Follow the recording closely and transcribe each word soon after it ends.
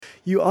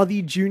You are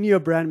the junior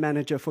brand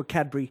manager for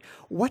Cadbury.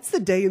 What's the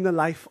day in the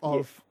life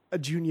of a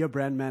junior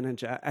brand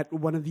manager at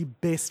one of the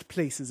best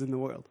places in the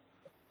world?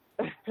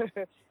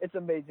 It's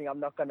amazing, I'm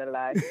not going to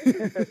lie.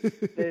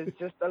 There's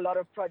just a lot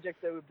of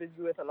projects that we're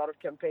busy with, a lot of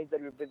campaigns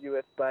that we're busy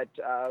with, but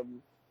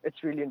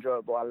it's really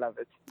enjoyable. I love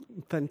it.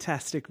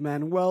 Fantastic,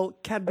 man. Well,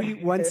 Cadbury,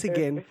 once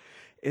again,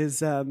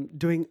 is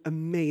doing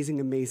amazing,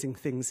 amazing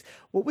things.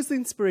 What was the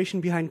inspiration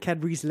behind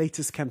Cadbury's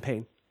latest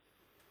campaign?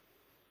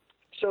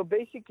 So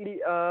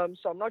basically, I'm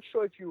not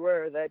sure if you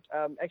were that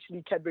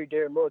actually Cadbury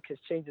Dairy Milk has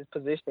changed its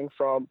positioning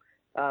from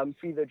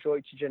Free the Joy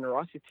to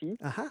Generosity.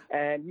 Uh-huh.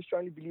 And we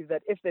strongly believe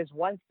that if there's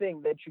one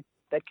thing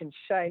that can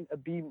shine a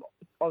beam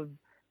of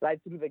light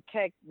through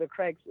the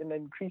cracks in an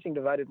increasing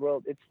divided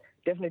world, it's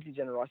definitely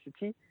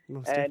generosity.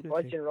 For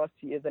us,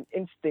 generosity is an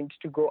instinct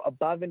to go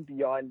above and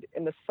beyond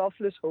in the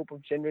selfless hope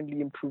of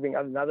genuinely improving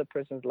another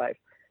person's life.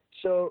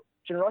 So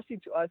generosity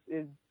to us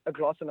is a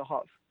glass and a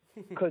half,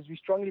 because we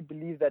strongly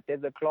believe that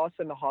there's a glass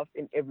and a half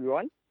in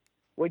everyone,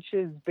 which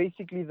is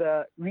basically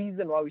the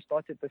reason why we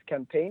started this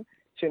campaign,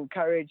 to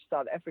encourage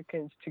South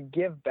Africans to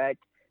give back,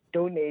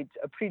 donate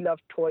a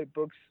pre-loved toy,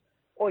 books,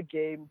 or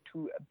game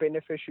to a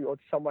beneficiary or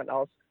to someone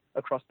else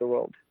across the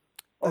world.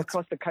 Or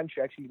across the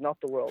country, actually, not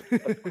the world,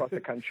 but across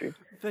the country.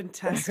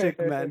 Fantastic,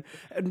 man.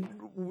 And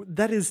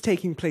that is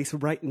taking place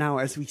right now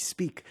as we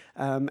speak.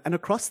 And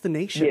across the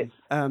nation,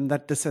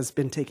 that this has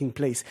been taking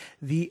place.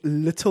 The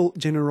Little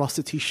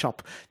Generosity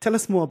Shop. Tell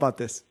us more about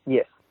this.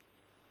 Yes.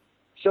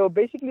 So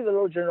basically, the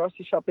Little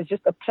Generosity Shop is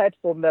just a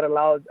platform that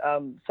allows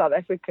South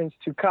Africans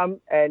to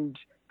come and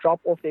drop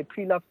off their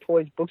pre-loved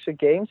toys, books, or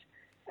games.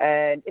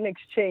 And in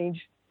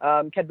exchange,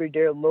 Cadbury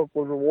Dairy Milk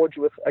will reward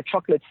you with a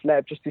chocolate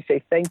slab just to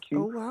say thank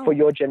you for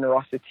your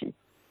generosity.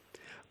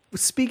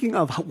 Speaking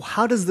of,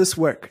 how does this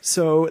work?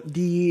 So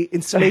the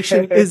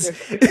installation is...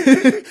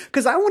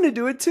 Because I want to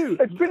do it too.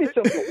 It's pretty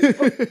simple.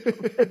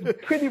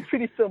 It's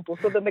pretty simple.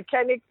 So the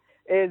mechanic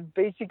is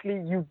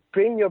basically you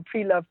bring your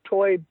pre-loved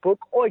toy, book,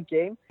 or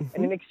game,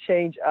 and in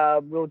exchange,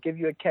 we'll give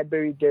you a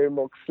Cadbury Dairy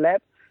Milk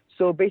slab.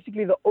 So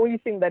basically, the only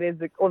thing that is,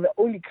 or the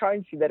only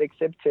currency that is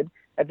accepted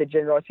at the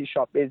Generosity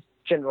Shop is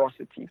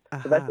generosity.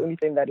 So that's the only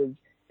thing that is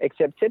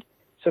accepted.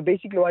 So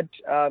basically, what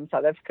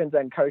South Africans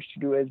are encouraged to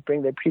do is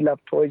bring their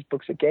pre-loved toys,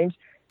 books, or games.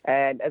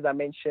 And as I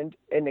mentioned,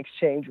 in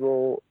exchange,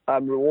 we'll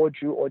reward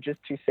you, or just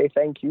to say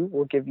thank you,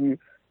 we'll give you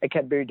a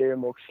Cadbury Dairy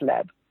Milk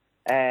slab.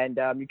 And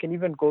you can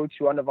even go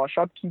to one of our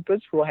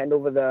shopkeepers who will hand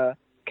over the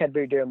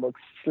Cadbury Dairy Milk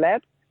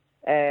slab.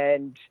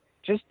 And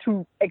just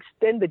to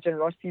extend the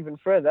generosity even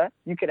further,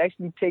 you can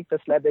actually take the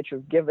slab that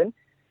you've given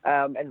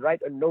and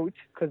write a note,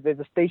 because there's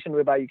a station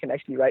whereby you can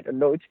actually write a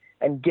note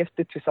and gift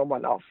it to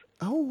someone else.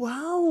 Oh,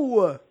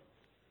 wow.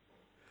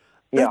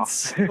 Yeah.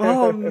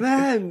 Oh,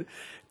 man.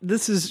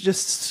 This is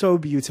just so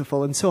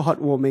beautiful and so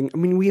heartwarming. I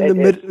mean, we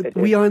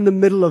are in the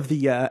middle of the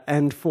year,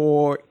 and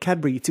for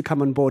Cadbury to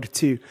come on board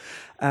too,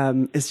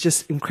 is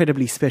just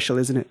incredibly special,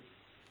 isn't it?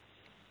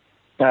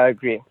 I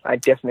agree. I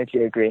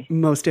definitely agree.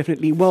 Most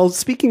definitely. Well,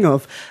 speaking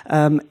of,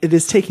 it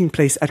is taking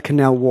place at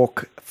Canal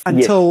Walk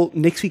until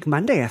next week,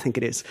 Monday, I think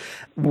it is.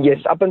 Yes,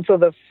 up until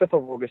the 5th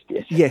of August,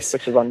 yes.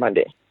 Which is on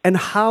Monday. And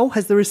how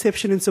has the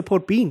reception and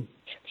support been?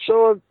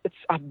 So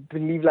I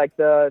believe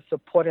the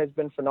support has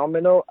been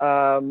phenomenal.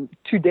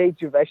 To date,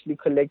 we've actually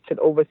collected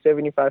over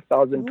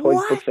 75,000 toys,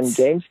 books, and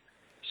games.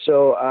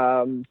 So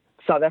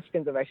South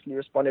Africans have actually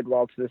responded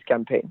well to this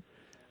campaign.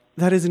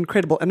 That is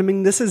incredible. And I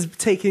mean, this is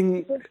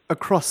taking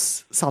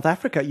across South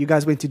Africa. You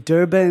guys went to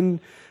Durban.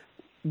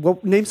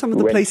 Name some of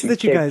the places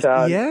that you guys...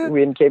 Yeah?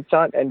 We're in Cape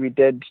Town, and we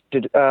did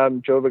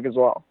Joburg as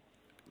well.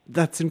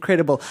 That's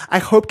incredible. I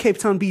hope Cape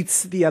Town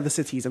beats the other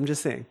cities. I'm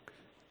just saying.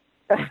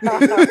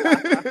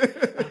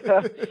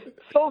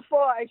 So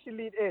far,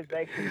 actually, it is,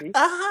 actually.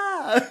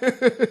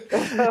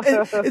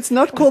 It's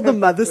not called the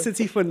mother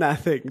city for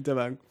nothing,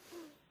 Devang.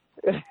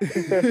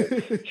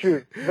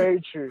 True,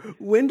 very true.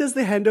 When does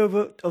the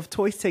handover of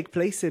toys take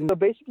place? So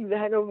basically, the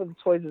handover of the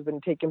toys has been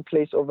taking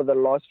place over the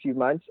last few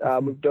months.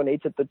 We've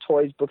donated the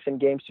toys, books, and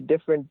games to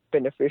different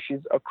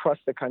beneficiaries across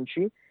the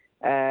country,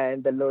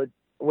 and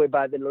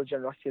whereby the Little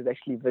Generosity is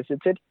actually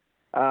visited.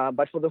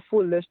 But for the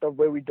full list of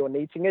where we're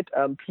donating it,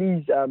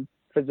 please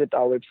visit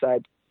our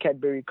website,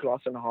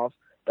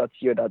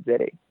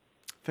 cadburyclassandhalf.co.za.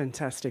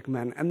 Fantastic,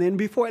 man. And then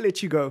before I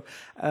let you go,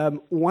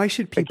 why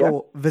should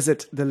people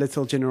visit the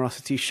Little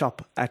Generosity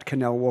Shop at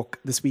Canal Walk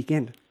this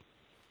weekend?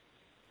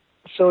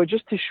 So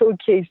just to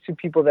showcase to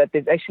people that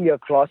there's actually a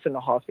glass and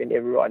a half in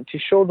everyone, to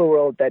show the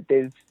world that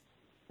there's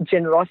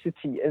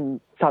generosity in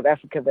South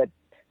Africa that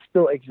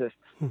still exists.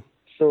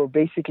 So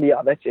basically,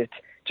 that's it.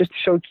 Just to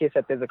showcase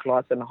that there's a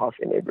glass and a half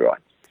in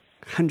everyone.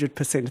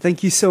 100%.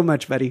 Thank you so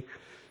much, buddy.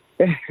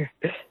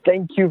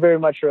 Thank you very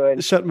much, Rowan.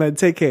 Shut, man.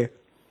 Take care.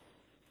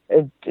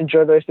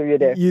 Enjoy the rest of your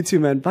day. You too,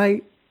 man.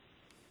 Bye.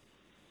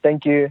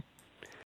 Thank you.